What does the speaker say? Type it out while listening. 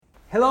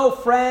Hello,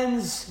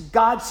 friends,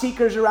 God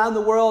seekers around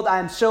the world. I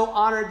am so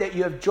honored that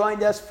you have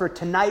joined us for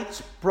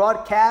tonight's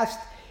broadcast.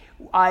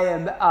 I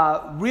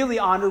am really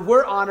honored.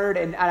 We're honored,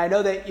 and I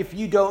know that if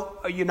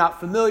you're not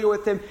familiar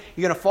with him,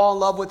 you're going to fall in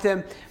love with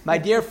him. My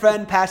dear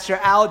friend, Pastor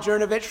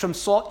Gernovich from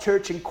Salt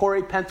Church in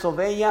Corey,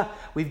 Pennsylvania.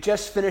 We've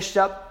just finished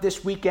up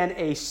this weekend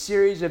a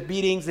series of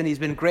meetings, and he's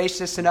been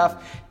gracious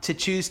enough to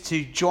choose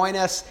to join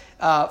us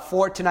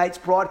for tonight's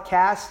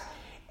broadcast.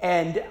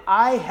 And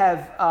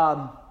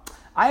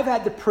I've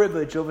had the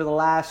privilege over the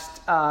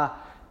last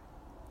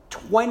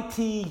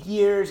 20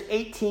 years,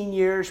 18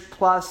 years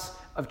plus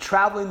of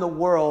traveling the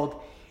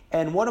world.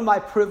 And one of my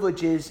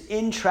privileges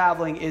in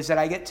traveling is that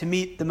I get to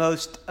meet the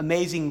most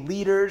amazing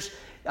leaders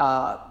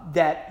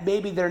that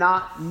maybe they're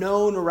not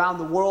known around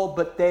the world,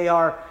 but they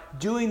are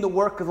doing the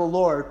work of the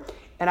Lord.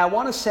 And I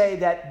want to say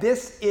that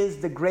this is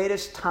the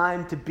greatest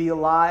time to be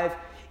alive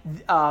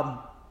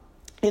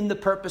in the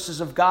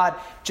purposes of God.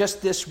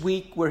 Just this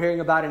week, we're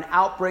hearing about an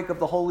outbreak of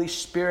the Holy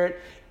Spirit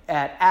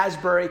at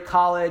Asbury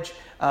College.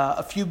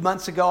 A few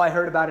months ago, I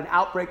heard about an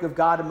outbreak of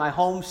God in my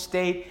home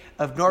state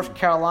of North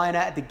Carolina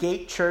at the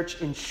Gate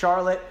Church in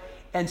Charlotte.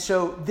 And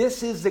so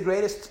this is the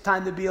greatest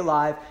time to be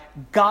alive.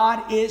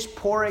 God is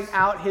pouring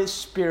out his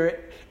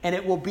Spirit, and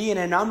it will be in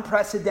an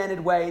unprecedented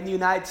way in the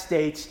United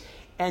States.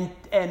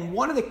 And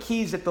one of the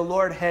keys that the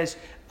Lord has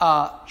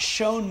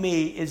shown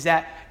me is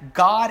that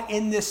God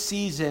in this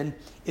season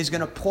is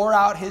going to pour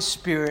out his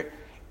Spirit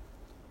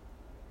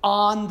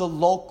on the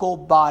local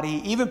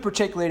body, even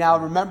particularly now,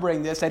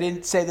 remembering this, I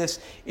didn't say this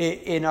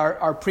in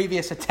our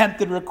previous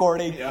attempted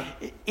recording,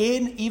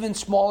 in even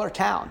smaller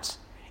towns.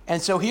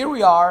 And so here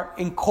we are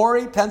in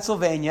Corey,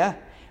 Pennsylvania,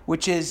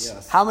 which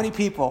is how many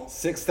people?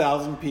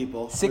 6,000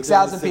 people.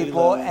 6,000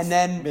 people, limits, and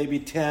then maybe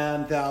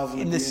 10,000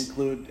 if you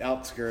include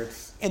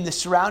outskirts. In the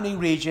surrounding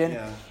region.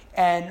 Yeah.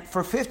 And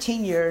for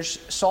 15 years,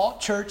 Salt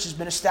Church has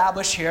been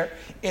established here.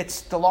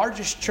 It's the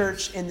largest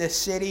church in this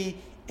city,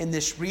 in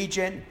this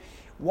region.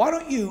 Why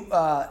don't you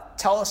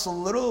tell us a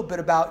little bit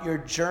about your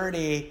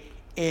journey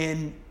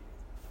in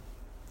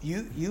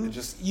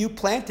you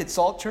planted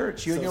Salt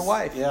Church, you and your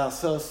wife. Yeah,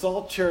 so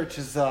Salt Church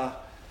is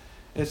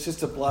it's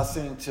just a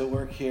blessing to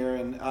work here,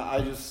 and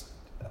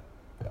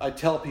I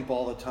tell people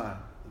all the time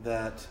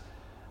that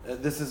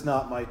this is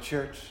not my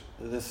church,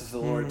 this is the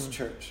Lord's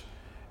church,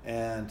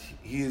 and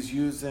he is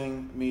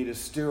using me to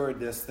steward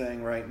this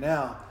thing right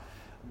now.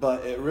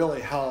 But it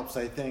really helps,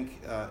 I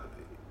think,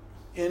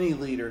 any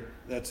leader,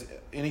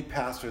 any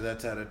pastor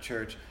that's at a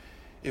church,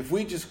 if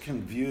we just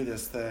can view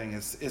this thing,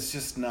 it's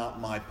just not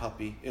my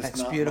puppy. It's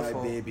not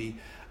beautiful. My baby.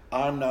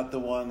 I'm not the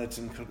one that's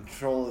in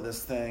control of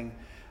this thing.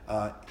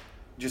 I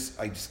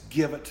just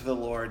give it to the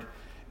Lord,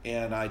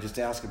 and I just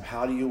ask him,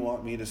 how do you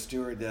want me to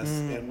steward this?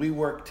 And we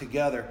work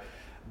together,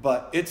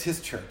 but it's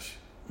his church.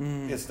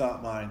 It's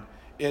not mine.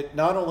 It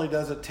not only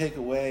does it take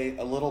away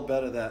a little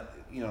bit of that,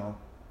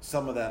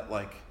 some of that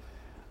like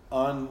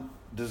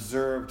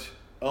undeserved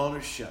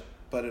ownership,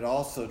 but it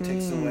also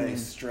takes away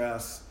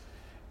stress.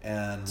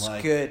 And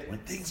when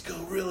things go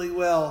really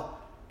well,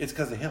 it's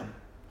because of him.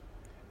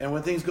 And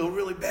when things go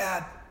really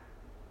bad,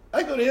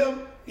 I go to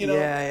him.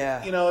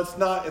 It's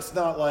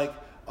not like,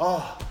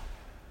 oh,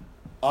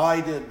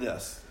 I did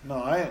this.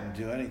 No, I didn't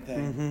do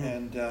anything.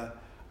 And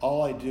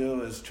all I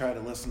do is try to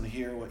listen to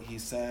hear what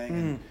he's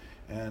saying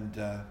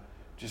and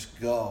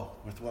just go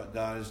with what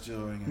God is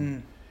doing.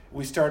 And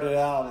we started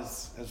out,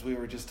 as we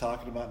were just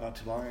talking about not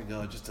too long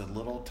ago, just a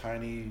little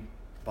tiny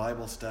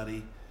Bible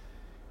study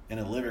in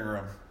a living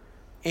room.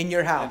 In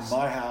your house. In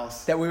my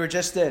house. That we were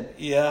just in.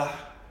 Yeah,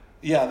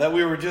 that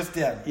we were just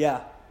in.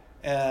 Yeah.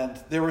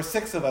 And there were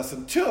 6 of us,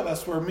 and 2 of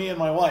us were me and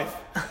my wife.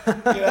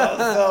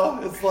 So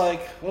it's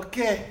like,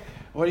 okay,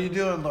 what are you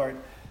doing, Lord?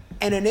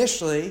 And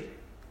initially,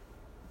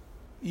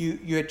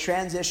 you had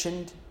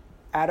transitioned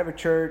out of a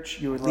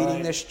church. You were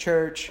leading this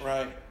church.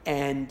 Right.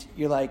 And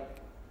you're like,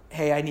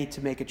 hey, I need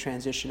to make a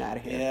transition out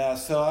of here. Yeah,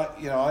 so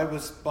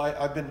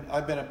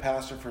I've been a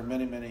pastor for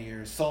many, many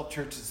years. Salt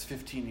Church is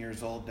 15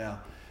 years old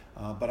now,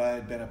 but I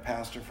had been a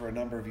pastor for a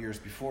number of years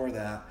before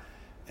that,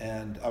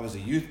 and I was a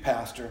youth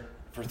pastor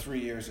for 3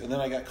 years, and then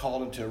I got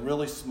called into a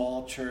really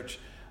small church.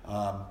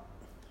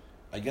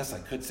 I guess I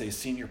could say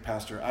senior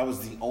pastor. I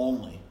was the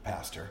only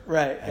pastor in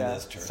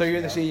this church. So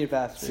you're the senior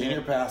pastor.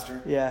 Senior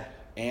pastor. Yeah.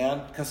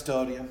 And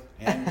custodian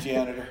and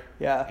janitor.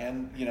 Yeah.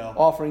 And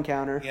offering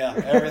counter. Yeah,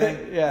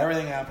 everything.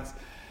 Everything happens.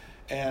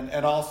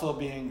 And also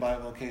being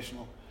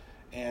bivocational.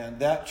 And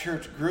that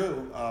church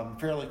grew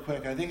fairly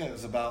quick. I think it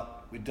was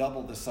we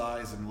doubled the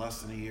size in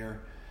less than a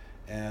year.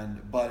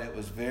 But it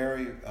was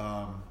very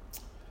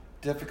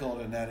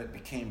difficult in that it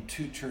became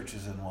 2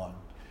 churches in one.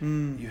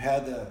 You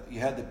had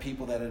the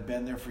people that had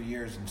been there for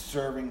years and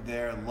serving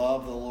there and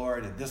love the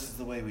Lord, and this is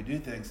the way we do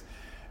things.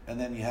 And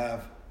then you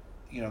have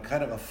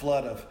kind of a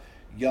flood of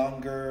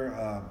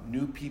younger,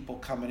 new people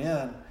coming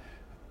in.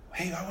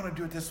 Hey, I want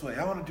to do it this way.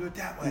 I want to do it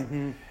that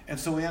way. And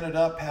so we ended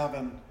up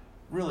having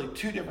really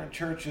 2 different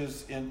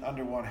churches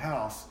under one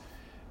house.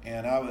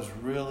 And I was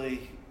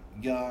really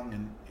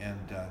young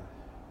and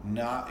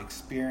not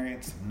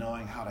experience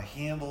knowing how to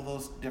handle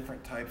those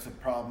different types of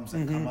problems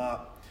that come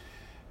up.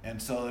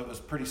 And so it was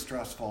pretty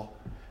stressful.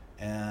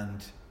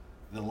 And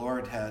the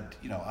Lord had,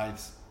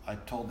 I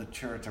told the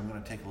church I'm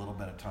going to take a little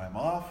bit of time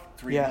off,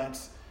 3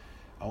 months.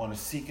 I want to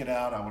seek it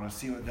out. I want to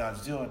see what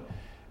God's doing.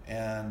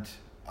 And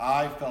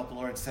I felt the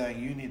Lord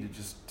saying, you need to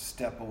just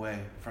step away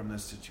from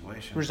this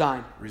situation.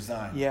 Resign.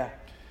 Yeah.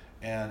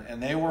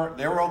 And they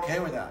were okay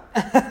with that.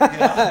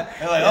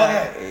 They're like,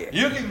 okay,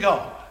 you can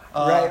go.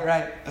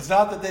 Right. It's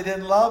not that they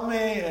didn't love me.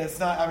 It's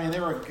not. I mean, they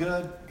were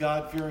good,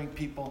 God-fearing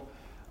people.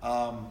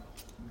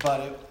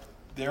 But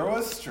there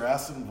was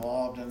stress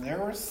involved, and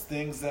there was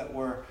things that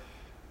were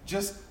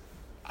just.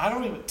 I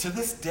don't even. To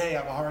this day,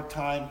 I have a hard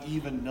time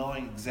even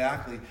knowing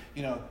exactly.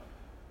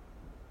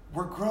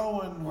 We're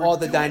growing. We're all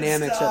the doing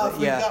dynamics stuff.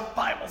 of it. Yeah. We've got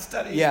Bible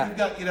studies. Yeah. We've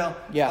got.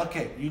 Yeah.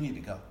 Okay, you need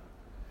to go.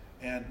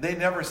 And they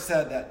never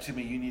said that to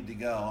me. You need to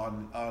go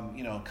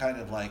on kind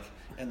of like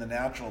in the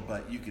natural,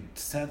 but you could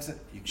sense it.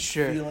 You could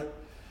feel it.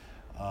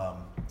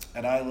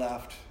 And I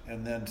left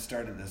and then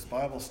started this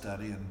Bible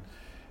study.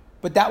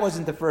 But that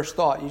wasn't the first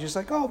thought. You're just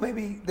like, oh,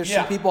 maybe there's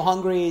some people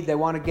hungry. They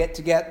want to dig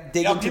into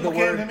the Word. People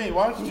came to me.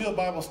 Why don't you do a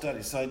Bible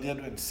study? So I did,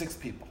 and 6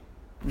 people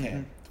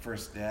came the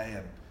first day.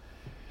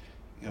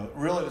 And,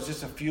 really it was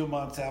just a few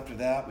months after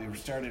that. We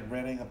started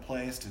renting a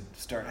place to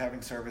start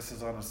having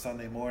services on a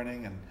Sunday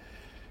morning. And,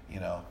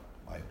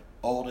 my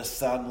oldest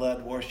son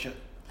led worship.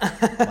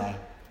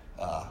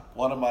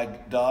 One of my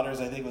daughters,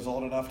 I think, was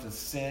old enough to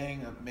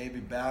sing, maybe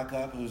back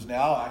up, who's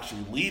now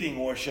actually leading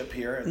worship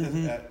here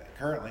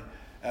currently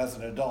as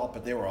an adult,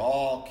 but they were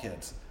all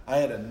kids. I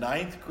had a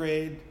 9th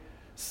grade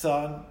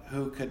son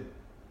who could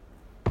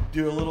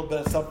do a little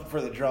bit of something for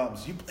the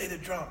drums. You play the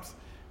drums.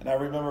 And I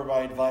remember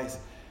my advice.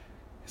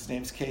 His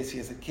name's Casey.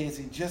 I said,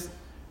 Casey, just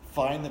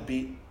find the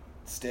beat,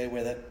 stay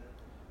with it,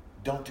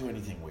 don't do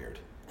anything weird.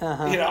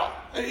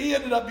 He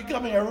ended up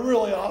becoming a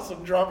really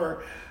awesome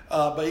drummer,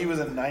 but he was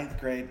in 9th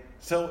grade.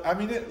 So, I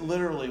mean, it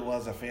literally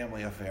was a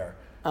family affair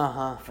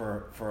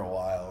for a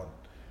while. And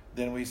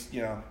then we,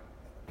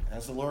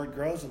 as the Lord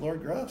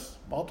grows,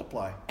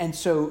 multiply. And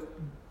so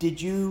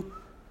did you,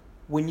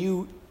 when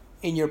you,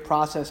 in your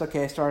process,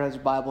 okay, I started as a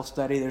Bible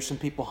study, there's some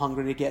people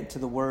hungry to get into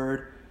the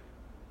Word.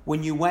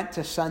 When you went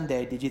to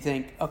Sunday, did you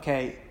think,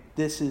 okay,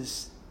 this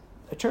is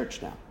a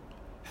church now?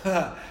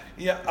 No.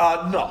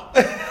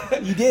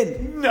 You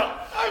didn't? No.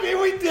 I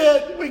mean, we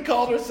did. We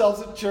called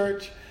ourselves a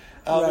church.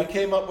 We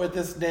came up with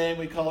this name.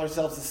 We call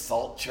ourselves the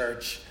Salt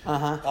Church.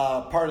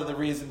 Part of the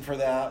reason for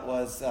that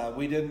was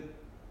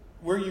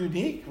we're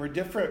unique. We're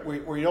different.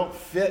 We don't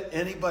fit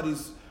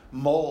anybody's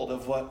mold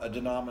of what a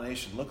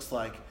denomination looks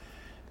like.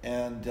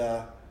 And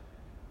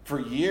for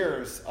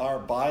years, our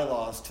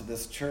bylaws to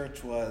this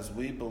church was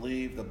we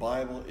believe the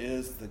Bible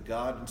is the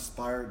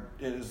God-inspired,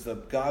 is the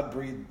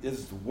God-breathed,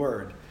 is the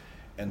Word.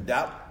 And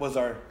that was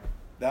our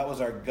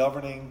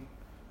governing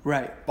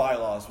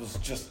bylaws, was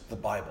just the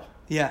Bible.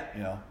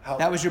 Yeah.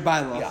 That was your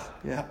bylaws.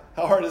 Yeah.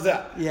 How hard is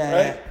that? Yeah.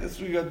 Right?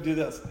 Yeah. We got to do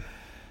this.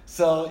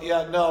 So,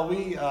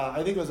 we,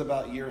 I think it was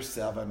about year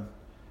 7.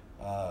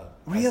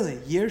 Really?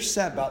 Year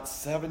 7? About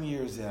 7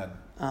 years in.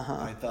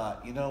 I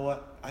thought, you know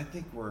what? I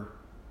think we're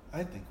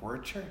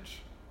a church.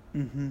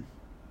 Mm-hmm.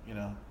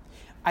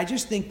 I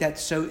just think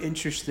that's so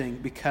interesting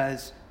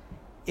because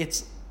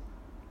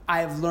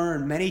I have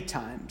learned many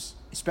times,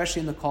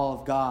 especially in the call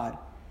of God,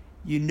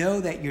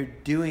 that you're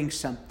doing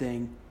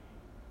something,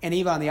 and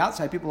even on the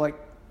outside, people are like,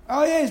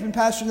 oh yeah, he's been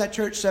pastoring that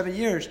church 7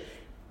 years.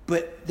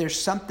 But there's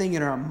something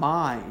in our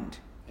mind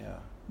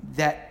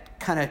that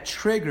kind of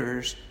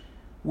triggers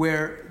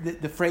where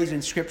the phrase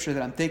in Scripture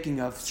that I'm thinking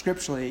of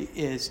scripturally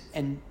is,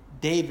 and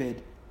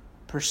David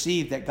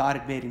perceived that God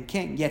had made him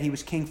king, yet he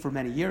was king for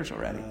many years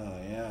already. Oh,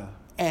 yeah.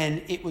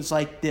 And it was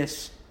like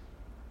this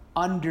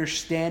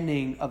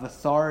understanding of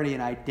authority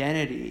and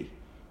identity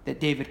that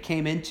David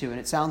came into, and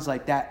it sounds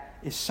like that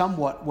is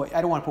somewhat what,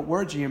 I don't want to put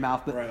words in your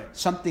mouth, but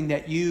something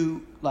that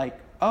you like,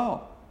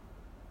 oh,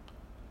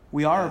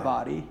 we are a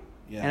body,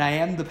 and I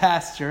am the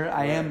pastor,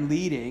 I am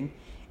leading.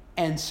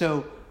 And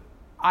so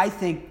I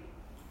think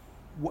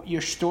what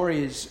your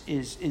story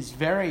is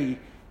very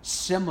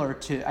similar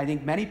to, I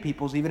think, many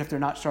people's, even if they're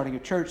not starting a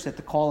church, that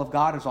the call of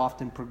God is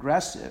often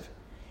progressive.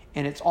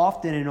 And it's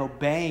often in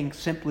obeying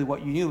simply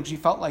what you knew, which you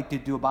felt like to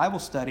do a Bible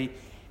study,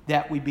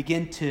 that we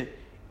begin to,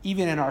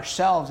 even in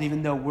ourselves,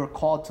 even though we're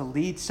called to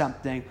lead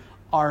something,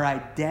 our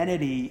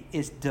identity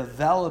is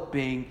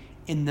developing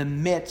in the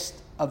midst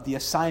of the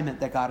assignment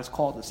that God has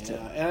called us to.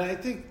 And I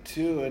think,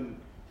 too, and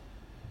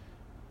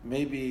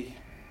maybe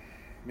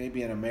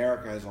in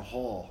America as a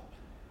whole,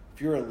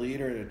 if you're a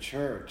leader at a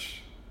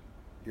church,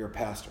 you're a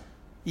pastor.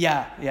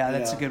 Yeah,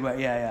 that's a good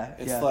way.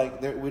 It's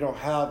like we don't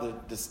have the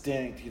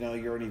distinct,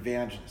 you're an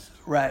evangelist.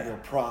 Right. You're a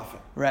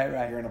prophet.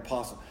 Right. You're an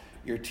apostle.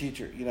 You're a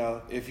teacher.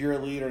 If you're a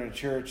leader in a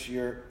church,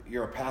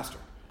 you're a pastor.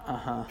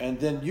 And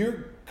then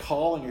your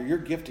calling or your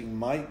gifting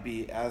might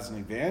be as an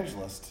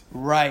evangelist.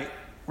 Right.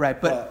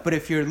 But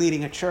if you're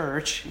leading a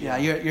church,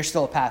 you're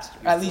still a pastor.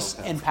 At least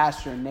in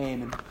pastor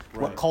name and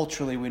what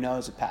culturally we know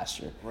as a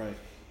pastor. Right.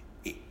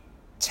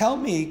 tell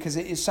me, because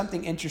it is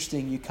something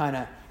interesting you kind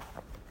of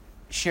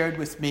shared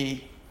with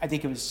me, I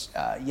think it was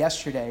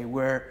yesterday,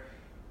 where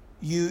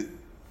you,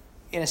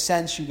 in a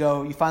sense,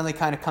 you finally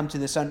kind of come to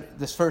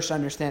this first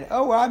understanding,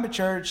 oh, well, I'm a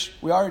church,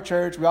 we are a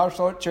church, we are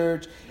a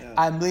church, yeah.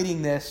 I'm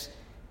leading this.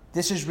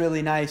 This is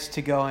really nice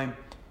to going,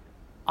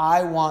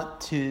 I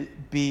want to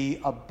be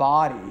a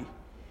body.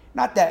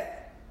 Not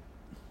that,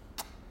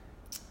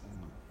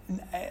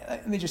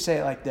 let me just say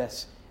it like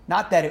this.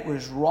 Not that it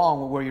was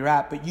wrong where you're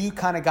at, but you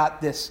kind of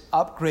got this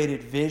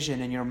upgraded vision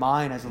in your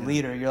mind as a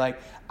leader. You're like,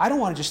 I don't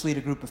want to just lead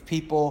a group of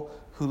people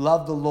who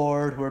love the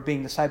Lord, who are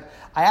being discipled.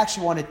 I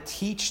actually want to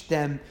teach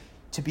them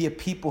to be a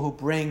people who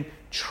bring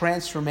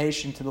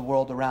transformation to the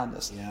world around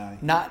us. Yeah.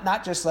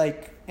 Not just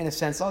like, in a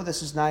sense, oh,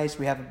 this is nice,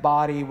 we have a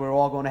body, we're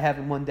all going to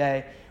heaven one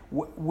day.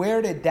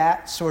 Where did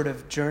that sort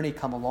of journey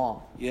come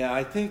along? Yeah,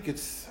 I think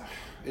it's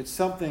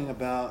something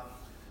about,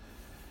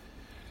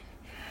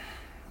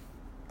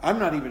 I'm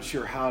not even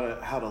sure how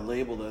to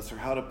label this or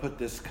how to put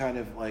this kind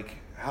of like,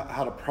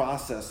 how to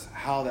process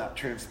how that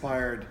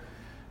transpired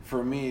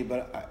for me,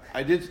 but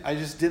I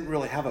just didn't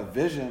really have a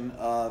vision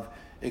of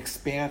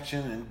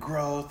expansion and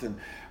growth, and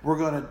we're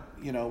going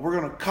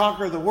to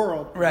conquer the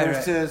world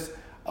versus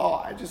oh,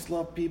 I just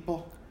love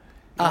people.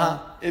 You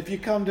know, if you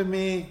come to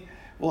me,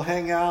 we'll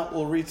hang out,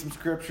 we'll read some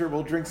scripture,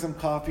 we'll drink some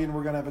coffee, and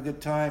we're going to have a good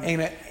time.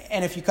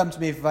 And if you come to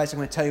me for advice, I'm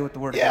going to tell you what the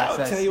Word of God says.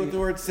 Yeah, I'll tell you what the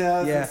Word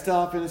says and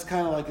stuff, and it's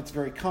kind of like it's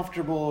very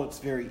comfortable, it's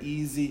very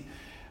easy,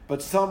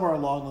 but somewhere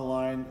along the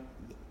line,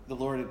 the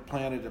Lord had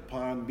planted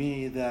upon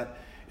me that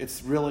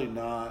it's really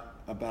not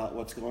about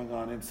what's going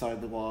on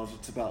inside the walls.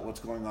 It's about what's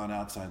going on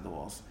outside the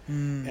walls,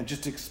 and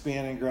just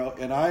expand and grow.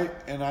 And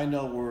I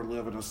know we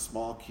live in a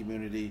small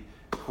community,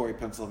 Corey,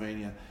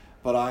 Pennsylvania,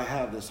 but I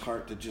have this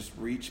heart to just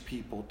reach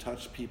people,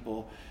 touch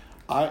people.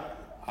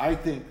 I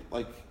think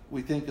like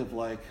we think of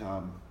like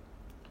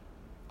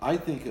I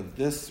think of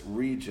this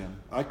region.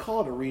 I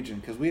call it a region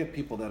because we have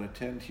people that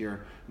attend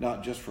here,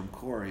 not just from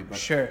Corey, but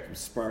from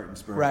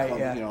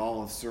Spartansburg,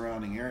 all of the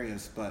surrounding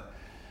areas. But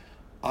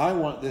I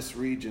want this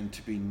region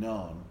to be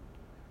known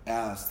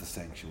as the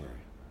sanctuary.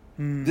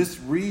 This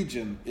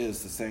region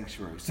is the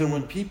sanctuary. So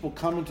when people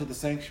come into the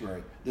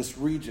sanctuary, this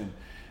region,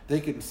 they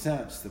can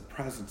sense the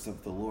presence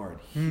of the Lord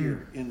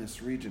here in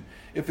this region.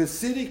 If a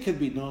city can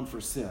be known for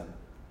sin,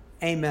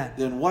 amen,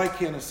 then why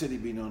can't a city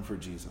be known for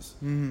Jesus?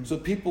 So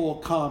people will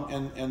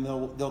come and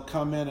they'll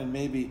come in and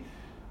maybe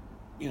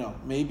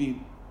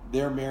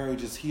their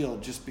marriage is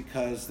healed just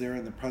because they're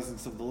in the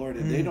presence of the Lord,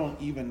 and they don't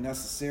even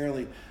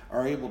necessarily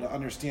are able to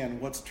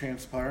understand what's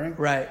transpiring.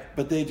 Right.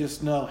 But they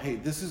just know, hey,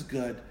 this is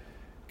good.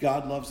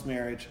 God loves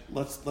marriage.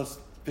 Let's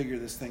figure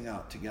this thing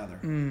out together.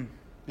 You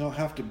don't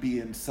have to be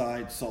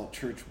inside Salt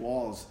Church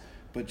walls,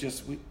 but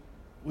just we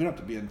don't have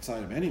to be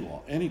inside of any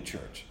wall, any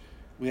church.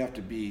 We have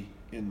to be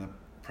in the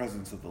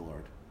presence of the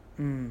Lord.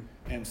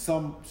 And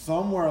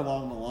somewhere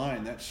along the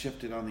line that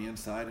shifted on the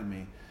inside of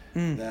me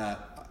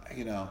that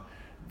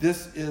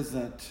this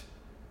isn't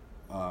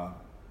a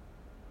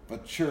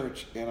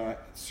church and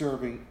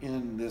serving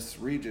in this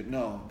region.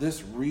 No,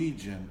 this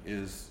region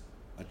is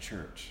a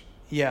church.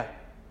 Yeah.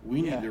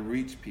 We need to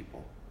reach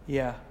people.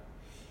 Yeah.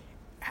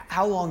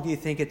 How long do you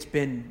think it's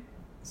been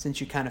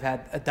since you kind of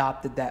had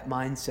adopted that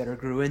mindset or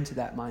grew into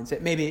that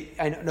mindset? Maybe,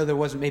 I know there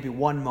wasn't maybe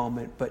one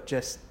moment, but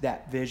just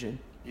that vision.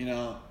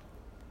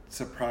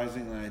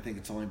 Surprisingly, I think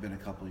it's only been a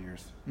couple of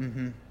years.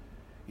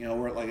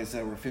 We're, like I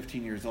said, we're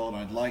 15 years old.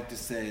 I'd like to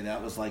say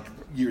that was like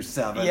year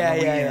 7.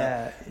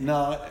 Yeah.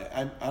 No,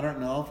 I don't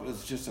know if it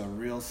was just a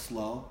real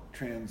slow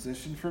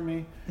transition for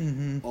me,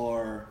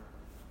 or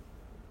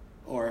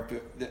if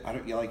it,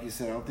 like you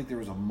said, I don't think there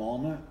was a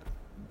moment,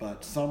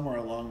 but somewhere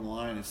along the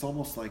line, it's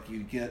almost like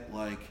you get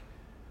like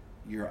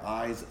your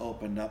eyes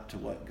opened up to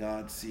what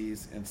God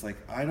sees, and it's like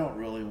I don't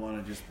really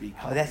want to just be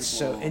comfortable. Oh, that's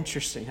so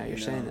interesting how you're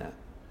saying that.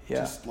 Yeah,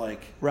 just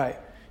like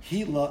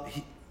He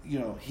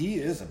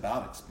is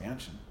about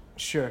expansion.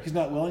 Sure. He's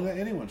not willing that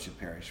anyone should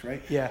perish,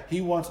 right? Yeah. He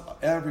wants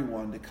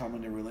everyone to come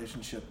into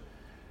relationship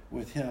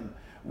with him.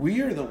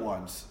 We are the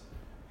ones,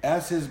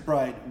 as his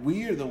bride,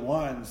 we are the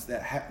ones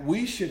that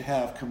we should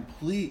have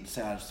complete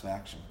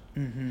satisfaction.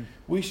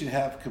 We should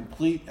have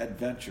complete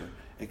adventure,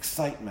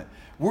 excitement.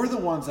 We're the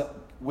ones that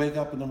wake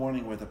up in the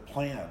morning with a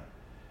plan.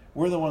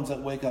 We're the ones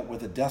that wake up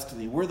with a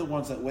destiny. We're the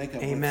ones that wake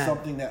up with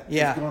something that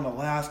is going to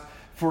last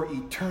for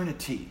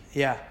eternity.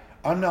 Yeah.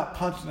 I'm not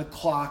punching a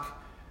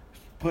clock,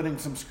 putting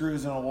some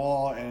screws in a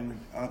wall, and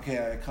okay,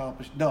 I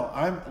accomplished. No,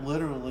 I'm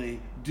literally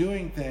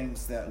doing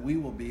things that we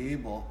will be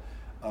able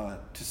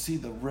to see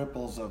the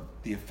ripples of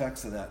the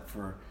effects of that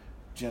for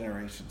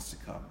generations to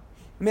come.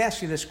 Let me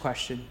ask you this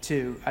question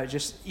too.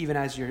 Just even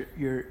as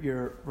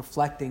you're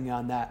reflecting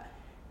on that,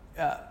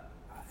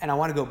 and I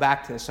want to go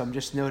back to this. So I'm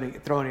just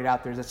throwing it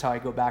out there. That's how I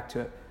go back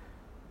to it.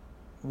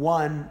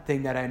 One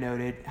thing that I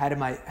noted: how did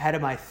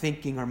my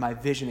thinking or my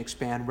vision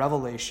expand?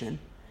 Revelation.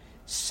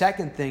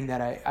 Second thing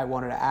that I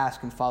wanted to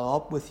ask and follow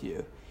up with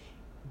you: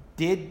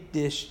 did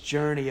this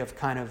journey of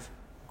kind of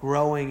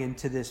growing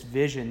into this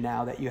vision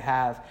now that you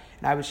have,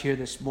 and I was here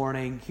this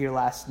morning, here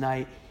last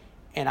night,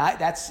 And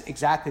that's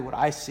exactly what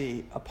I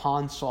see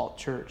upon Salt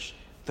Church,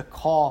 the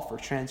call for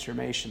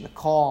transformation, the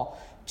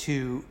call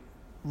to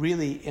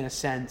really, in a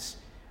sense,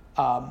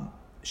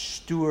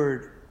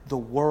 steward the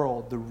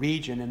world, the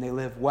region, and they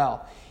live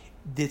well.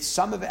 Did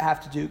some of it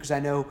have to do, because I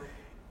know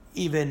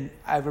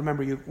I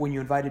remember when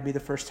you invited me the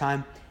first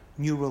time,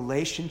 new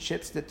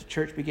relationships that the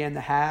church began to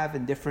have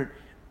and different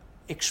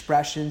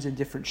expressions and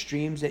different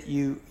streams that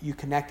you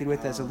connected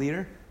with as a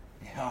leader?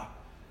 Yeah.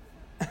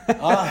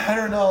 I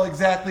don't know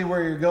exactly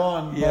where you're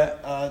going,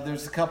 but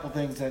there's a couple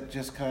things that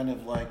just kind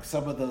of like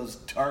some of those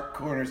dark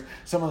corners,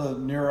 some of the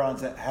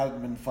neurons that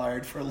hadn't been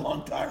fired for a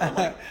long time are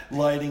like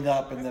lighting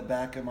up in the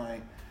back of my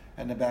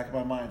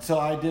mind. So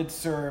I did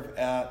serve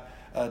at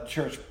a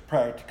church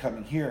prior to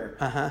coming here,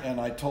 and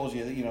I told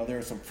you that there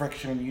was some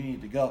friction, you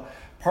need to go.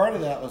 Part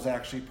of that was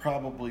actually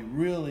probably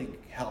really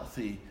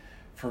healthy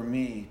for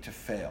me to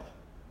fail,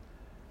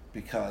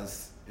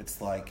 because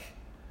it's like,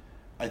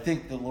 I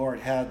think the Lord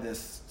had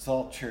this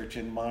Salt Church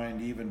in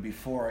mind even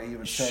before I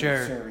even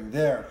started serving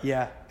there.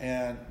 Yeah.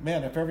 And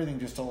man, if everything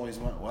just always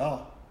went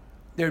well,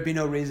 there'd be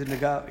no reason to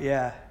go.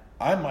 Yeah.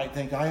 I might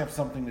think I have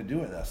something to do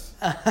with this.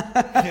 I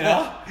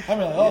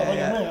mean, look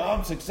at me,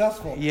 I'm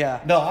successful.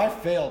 Yeah. No, I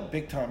failed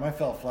big time. I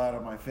fell flat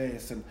on my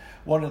face. And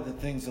one of the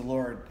things the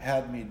Lord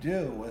had me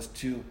do was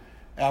to,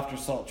 after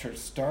Salt Church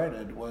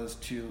started, was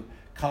to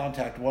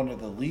contact one of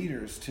the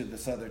leaders to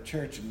this other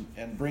church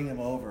and bring him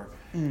over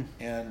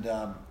and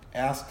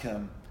ask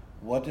him,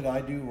 what did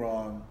I do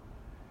wrong?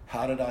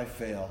 How did I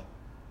fail?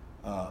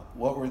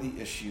 What were the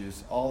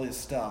issues? All this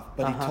stuff.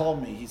 But he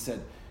told me, he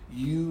said,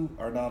 you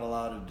are not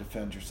allowed to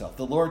defend yourself.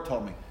 The Lord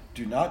told me,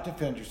 do not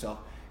defend yourself.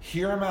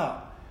 Hear him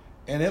out.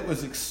 And it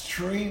was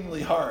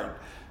extremely hard,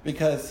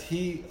 because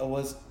he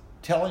was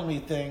telling me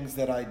things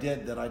that I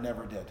did that I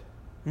never did.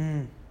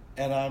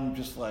 And I'm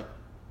just like,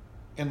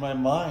 in my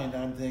mind,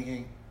 I'm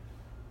thinking,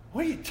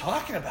 what are you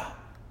talking about?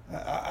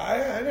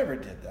 I never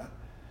did that.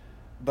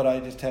 But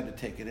I just had to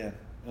take it in. And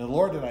the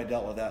Lord and I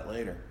dealt with that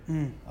later.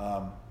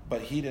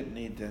 But he didn't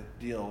need to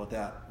deal with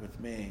that with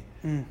me.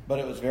 But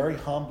it was very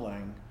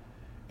humbling.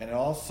 And it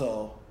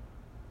also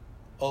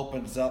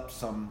opens up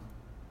some,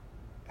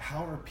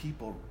 how are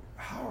people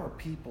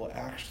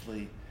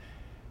actually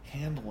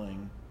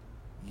handling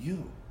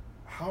you?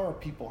 How are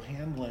people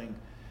handling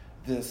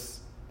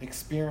this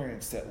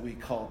experience that we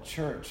call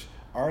church?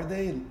 Are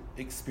they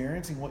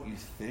experiencing what you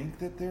think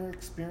that they're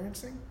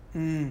experiencing?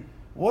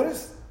 What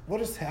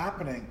is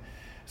happening?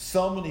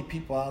 So many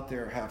people out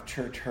there have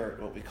church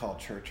hurt, what we call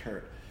church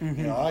hurt.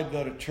 I'd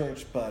go to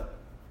church, but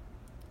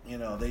they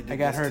did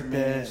this to me,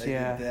 they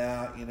did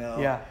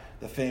that.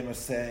 The famous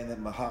saying that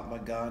Mahatma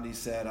Gandhi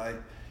said,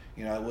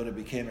 I would have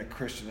became a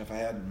Christian if I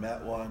hadn't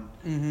met one.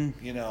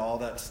 All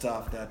that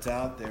stuff that's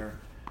out there.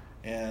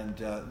 And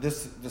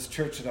this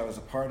church that I was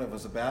a part of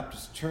was a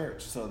Baptist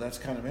church, so that's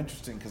kind of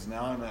interesting, because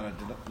now I'm at a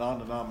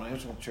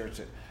non-denominational church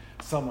that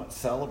somewhat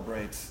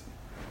celebrates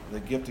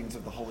the giftings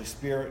of the Holy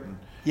Spirit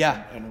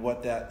and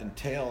what that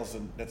entails,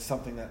 and that's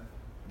something that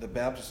the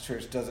Baptist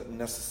church doesn't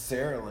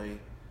necessarily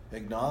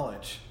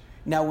acknowledge.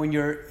 Now, when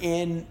you're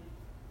in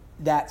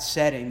that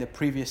setting, the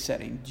previous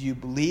setting, do you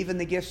believe in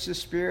the gifts of the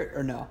Spirit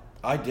or no?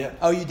 I did.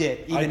 Oh, you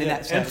did? Even in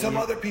that setting? And some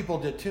other people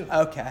did too.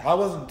 Okay. I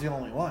wasn't the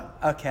only one.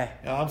 Okay.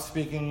 I'm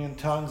speaking in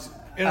tongues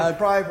in a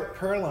private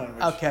prayer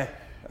language. Okay.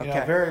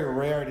 Very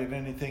rare did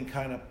anything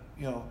kind of,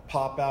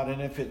 pop out.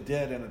 And if it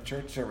did in a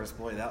church service,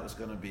 boy, that was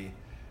going to be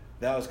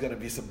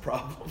some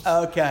problems.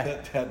 Okay.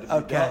 That had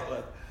to be dealt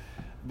with.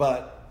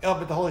 But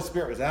the Holy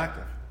Spirit was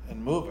active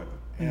and moving.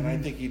 And I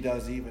think he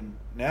does even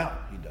now.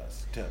 He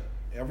does to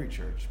every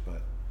church.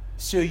 But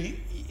so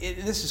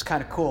this is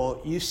kind of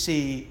cool. You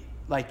see,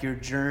 like, your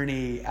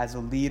journey as a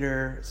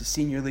leader, as a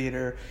senior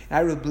leader, and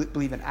I really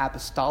believe an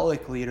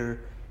apostolic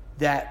leader,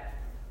 that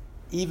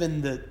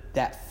even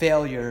that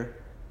failure,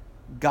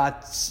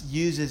 God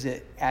uses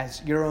it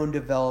as your own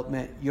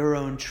development, your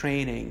own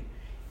training.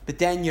 But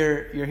then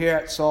you're here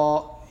at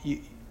Salt.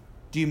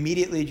 Do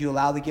you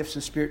allow the gifts of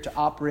the Spirit to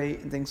operate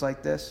and things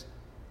like this?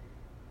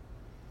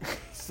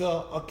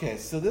 So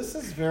this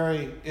is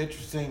very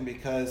interesting,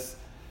 because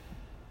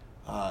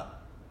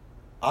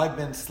I've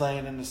been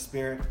slain in the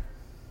Spirit.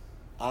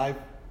 I've,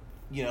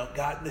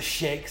 gotten the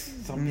shakes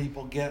some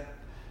people get.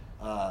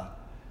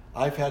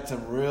 I've had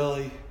some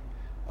really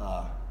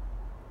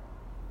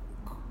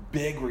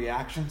big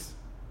reactions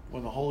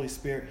when the Holy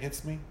Spirit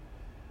hits me.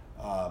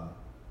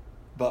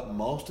 But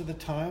most of the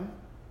time,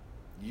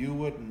 you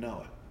wouldn't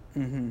know it.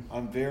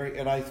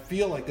 And I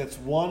feel like that's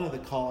one of the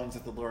callings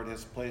that the Lord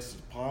has placed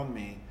upon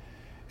me,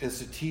 is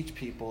to teach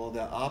people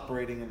that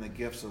operating in the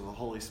gifts of the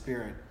Holy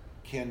Spirit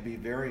can be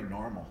very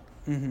normal.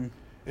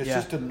 It's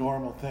just a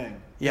normal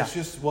thing. It's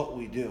just what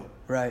we do.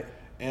 Right.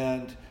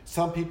 And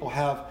some people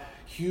have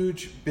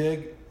huge,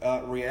 big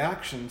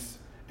reactions,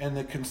 and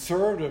the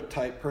conservative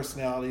type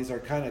personalities are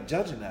kind of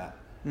judging that.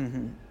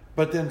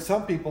 But then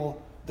some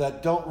people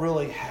that don't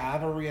really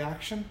have a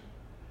reaction,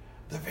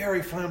 the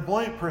very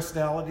flamboyant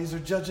personalities are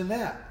judging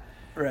that.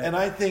 Right. And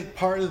I think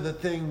part of the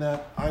thing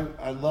that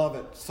I love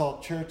at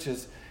Salt Church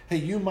is hey,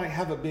 you might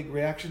have a big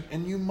reaction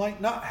and you might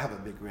not have a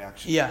big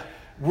reaction. Yeah.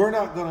 We're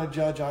not going to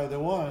judge either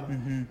one.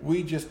 Mm-hmm.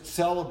 We just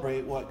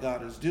celebrate what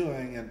God is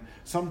doing. And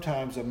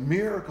sometimes a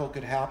miracle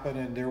could happen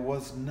and there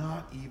was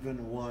not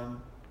even one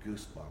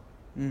goosebump.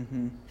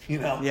 Mm-hmm. You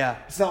know? Yeah.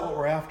 It's not what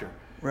we're after.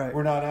 Right.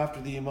 We're not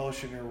after the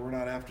emotion, or we're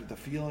not after the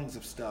feelings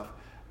of stuff,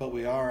 but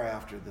we are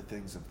after the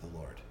things of the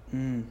Lord.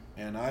 Mm.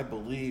 And I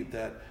believe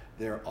that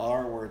there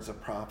are words of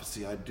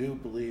prophecy. I do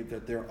believe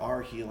that there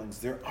are healings,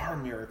 there are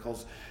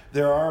miracles,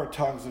 there are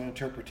tongues and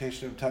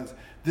interpretation of tongues.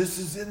 This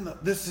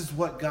is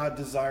what God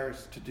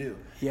desires to do.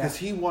 Because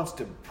He wants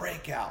to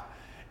break out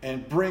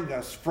and bring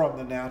us from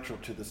the natural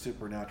to the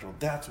supernatural.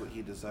 That's what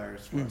He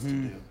desires for us to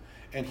do.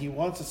 And He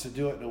wants us to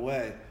do it in a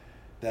way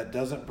that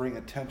doesn't bring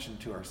attention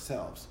to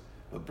ourselves,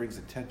 but brings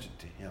attention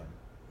to Him.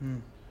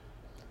 Mm.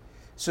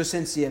 So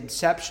since the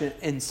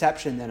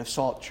inception then of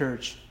Salt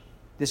Church,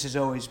 this has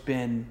always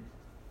been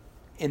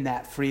in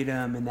that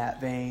freedom, in that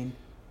vein?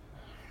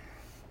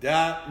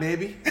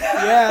 Maybe.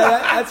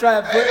 That's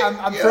right.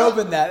 I'm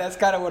probing that. That's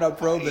kind of what I'm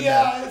probing.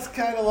 Yeah, it's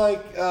kind of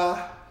like,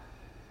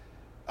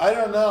 I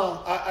don't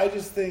know. I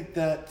just think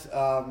that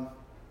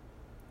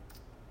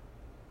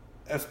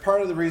as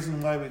part of the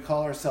reason why we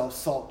call ourselves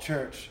Salt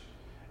Church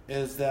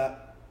is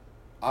that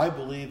I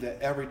believe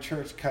that every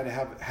church kind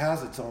of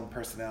has its own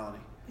personality,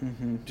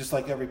 just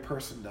like every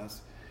person does.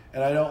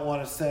 And I don't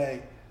want to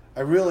say,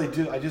 I really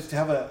do. I just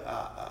have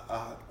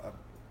a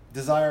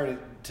desire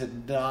to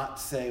not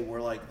say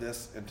we're like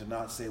this and to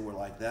not say we're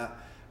like that,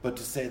 but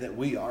to say that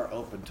we are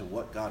open to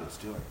what God is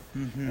doing.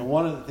 And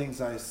one of the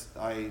things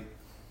I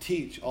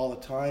teach all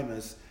the time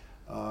is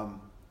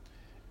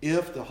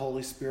if the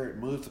Holy Spirit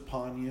moves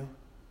upon you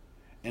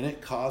and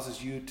it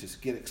causes you to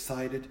get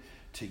excited,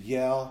 to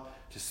yell,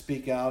 to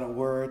speak out a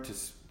word,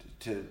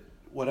 to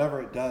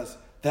whatever it does,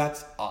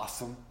 that's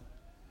awesome.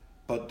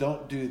 But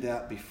don't do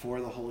that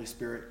before the Holy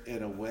Spirit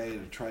in a way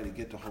to try to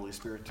get the Holy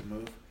Spirit to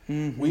move.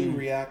 We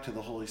react to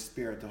the Holy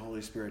Spirit. The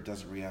Holy Spirit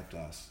doesn't react to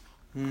us.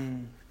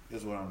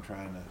 Is what I'm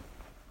trying to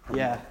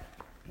promote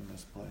in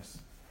this place.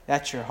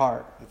 That's your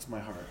heart. That's my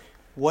heart.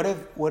 What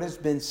has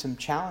been some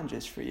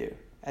challenges for you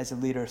as a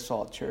leader of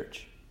Salt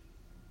Church?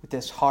 With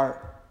this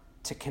heart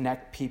to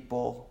connect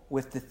people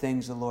with the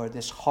things of the Lord,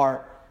 this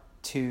heart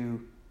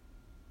to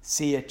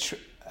see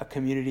a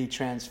community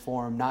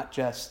transform, not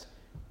just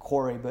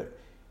Corey, but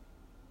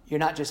you're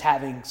not just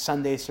having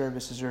Sunday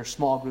services or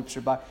small groups,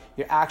 you're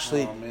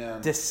actually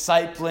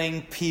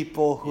discipling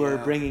people who are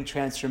bringing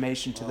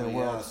transformation to their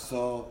world.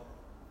 So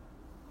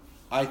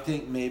I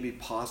think maybe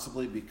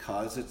possibly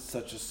because it's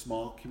such a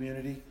small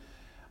community,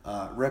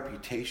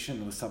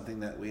 reputation was something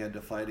that we had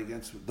to fight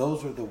against.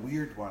 Those are the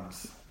weird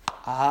ones.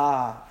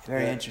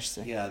 Very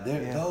interesting.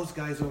 Those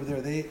guys over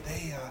there,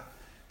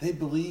 they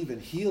believe in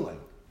healing.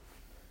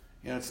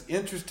 You know, it's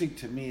interesting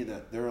to me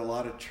that there are a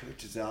lot of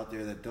churches out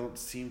there that don't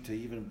seem to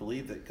even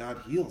believe that God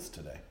heals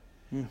today.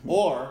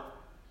 Or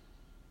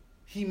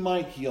He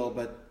might heal,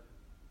 but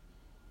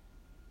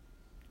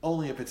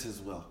only if it's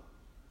His will.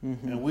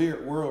 And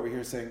we're over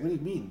here saying, what do you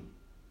mean?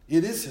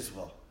 It is His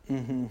will.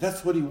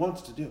 That's what He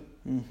wants to do.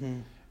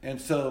 And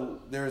so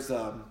there's,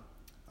 I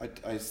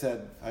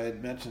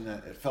had mentioned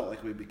that it felt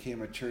like we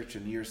became a church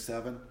in year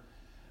 7.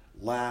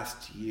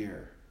 Last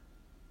year,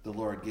 the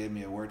Lord gave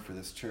me a word for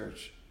this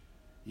church.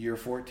 Year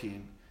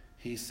 14,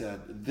 He said,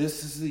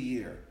 this is the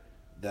year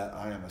that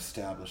I am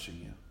establishing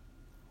you.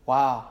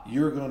 Wow.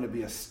 You're going to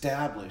be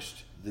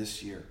established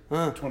this year,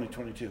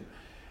 2022.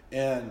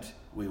 And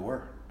we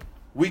were.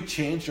 We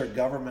changed our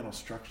governmental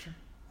structure,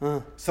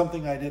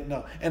 something I didn't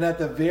know. And at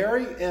the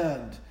very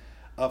end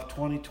of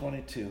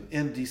 2022,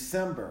 in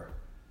December,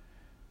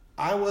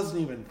 I wasn't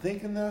even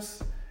thinking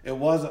this. It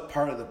wasn't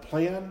part of the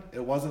plan.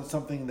 It wasn't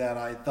something that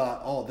I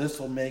thought, this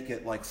will make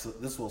it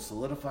this will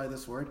solidify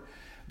this word.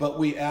 But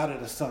we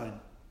added a sign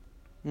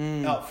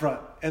out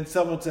front. And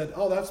someone said,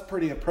 that's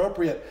pretty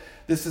appropriate.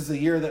 This is the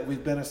year that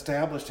we've been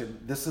established, and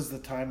this is the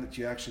time that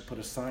you actually put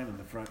a sign in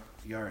the front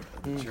yard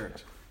of the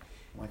church.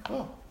 I'm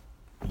like,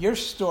 Your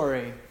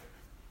story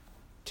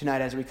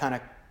tonight, as we kind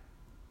of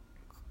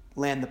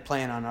land the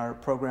plane on our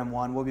program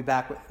 1, we'll be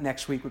back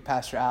next week with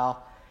Pastor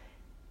Al.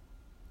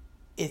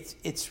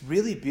 It's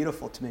really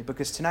beautiful to me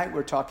because tonight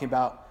we're talking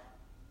about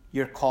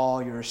your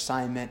call, your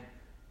assignment,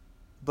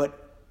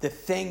 but the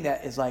thing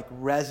that is like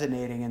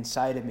resonating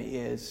inside of me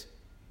is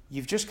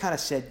you've just kind of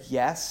said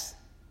yes,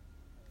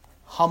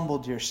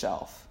 humbled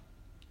yourself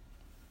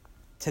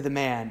to the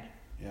man,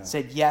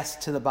 said yes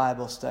to the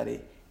Bible study,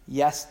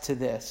 yes to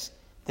this.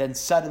 Then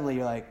suddenly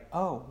you're like,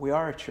 we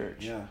are a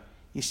church. Yeah.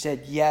 You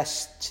said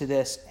yes to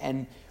this.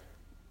 And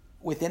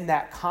within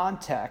that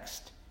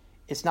context,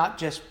 it's not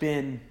just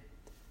been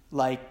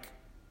like,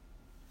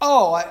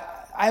 I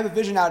have a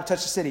vision now to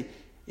touch the city.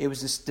 It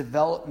was this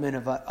development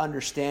of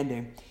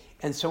understanding.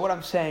 And so what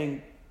I'm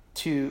saying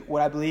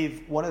what I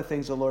believe one of the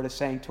things the Lord is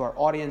saying to our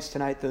audience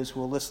tonight, those who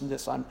will listen to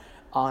this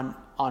on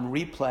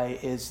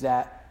replay, is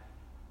that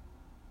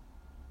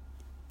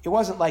it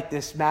wasn't like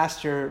this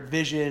master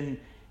vision,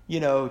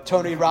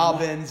 Tony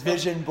Robbins,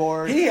 vision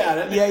board. He had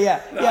it.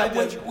 Yeah.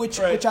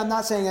 Which I'm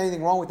not saying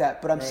anything wrong with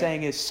that, but I'm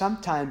saying is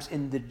sometimes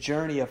in the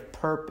journey of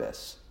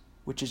purpose,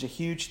 which is a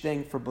huge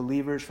thing for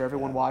believers, for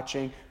everyone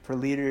watching, for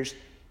leaders,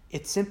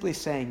 it's simply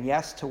saying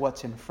yes to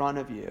what's in front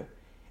of you.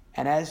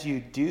 And as you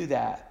do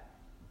that,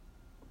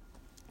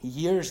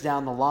 years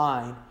down the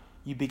line,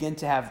 you begin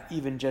to have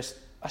even just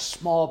a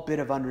small bit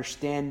of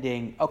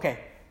understanding, okay,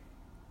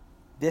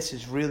 this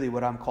is really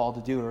what I'm called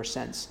to do, or a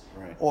sense.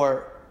 Right.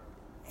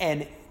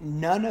 And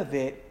none of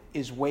it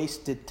is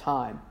wasted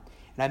time.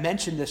 And I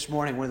mentioned this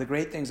morning, one of the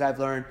great things I've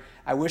learned,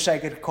 I wish I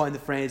could coin the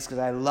phrase because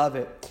I love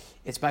it.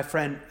 It's my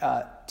friend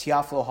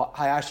Teofilo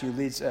Hayashi, who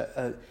leads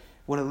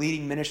one of the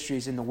leading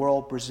ministries in the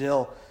world,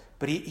 Brazil.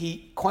 But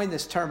he coined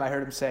this term. I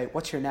heard him say,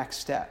 what's your next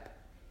step?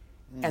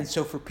 And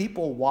so for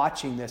people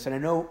watching this, and I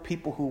know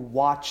people who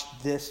watch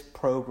this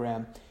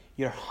program,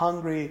 you're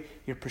hungry,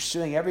 you're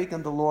pursuing everything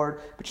of the Lord,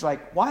 but you're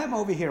like, why am I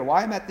over here?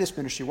 Why am I at this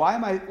ministry? Why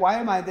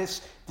am I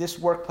this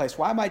workplace?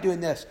 Why am I doing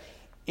this?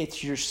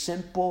 It's your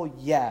simple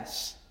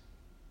yes,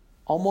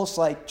 almost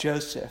like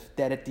Joseph,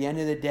 that at the end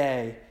of the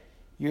day,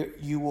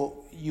 you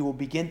will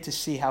begin to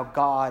see how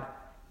God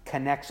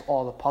connects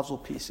all the puzzle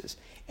pieces.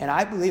 And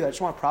I just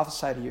want to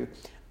prophesy to you,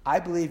 I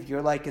believe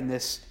you're like in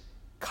this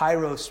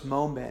Kairos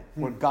moment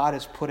where God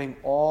is putting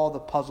all the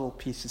puzzle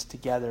pieces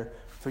together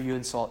for you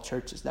in Salt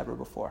Church as never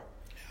before.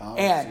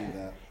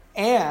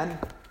 And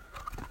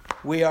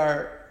we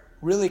are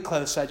really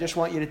close. So I just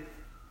want you to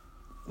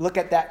look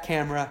at that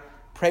camera,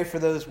 pray for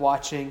those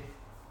watching,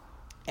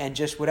 and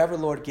just whatever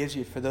Lord gives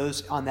you for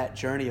those on that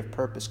journey of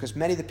purpose. Because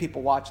many of the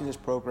people watching this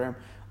program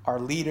are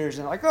leaders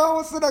and like, oh,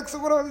 what's the next?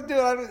 What do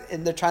I do?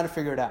 And they're trying to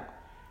figure it out.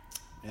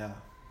 Yeah.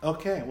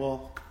 Okay.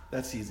 Well,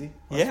 that's easy.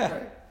 Let's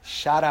pray.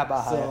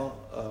 So,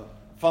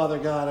 Father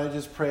God, I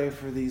just pray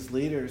for these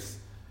leaders,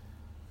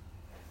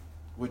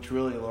 which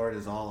really, Lord,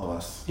 is all of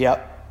us.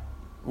 Yep.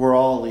 We're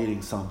all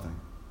leading something.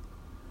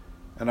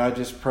 And I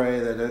just pray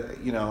that,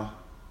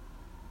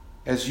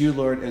 as you,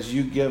 Lord, as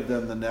you give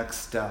them the next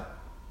step,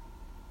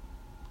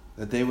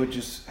 that they would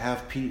just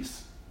have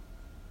peace.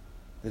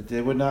 That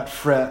they would not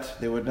fret.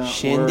 They would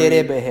not worry.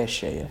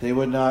 They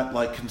would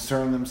not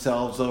concern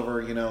themselves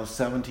over,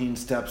 17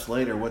 steps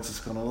later, what's this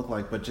going to look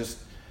like? But just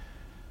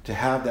to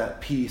have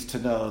that peace, to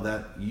know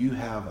that you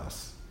have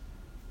us.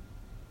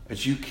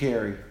 As you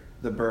carry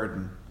the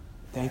burden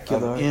of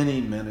Lord.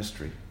 Any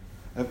ministry,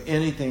 of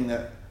anything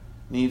that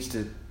needs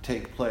to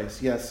take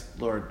place. Yes,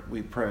 Lord,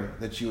 we pray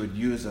that you would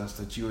use us,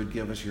 that you would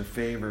give us your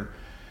favor,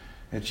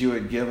 that you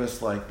would give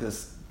us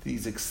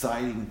these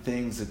exciting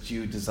things that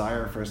you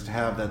desire for us to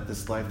have, that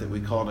this life that we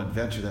call an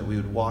adventure, that we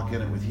would walk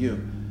in it with you.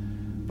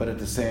 But at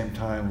the same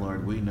time,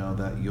 Lord, we know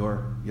that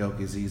your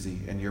yoke is easy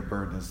and your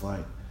burden is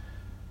light.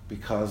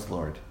 Because,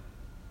 Lord,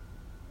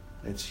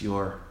 it's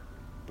your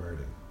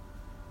burden.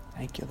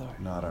 Thank you, Lord.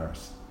 Not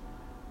ours.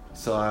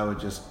 So I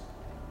would just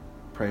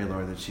pray,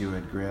 Lord, that you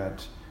would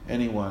grant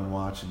anyone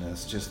watching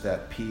this just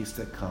that peace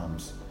that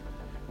comes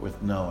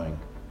with knowing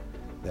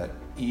that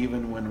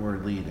even when we're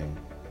leading,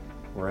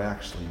 we're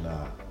actually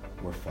not.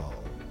 We're following.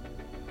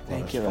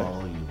 Thank you, Lord.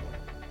 Follow you,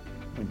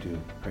 Lord. We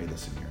do pray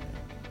this in your name.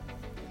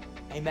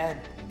 Amen.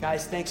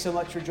 Guys, thanks so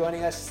much for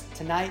joining us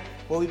tonight.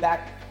 We'll be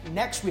back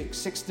next week,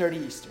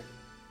 6:30 Eastern.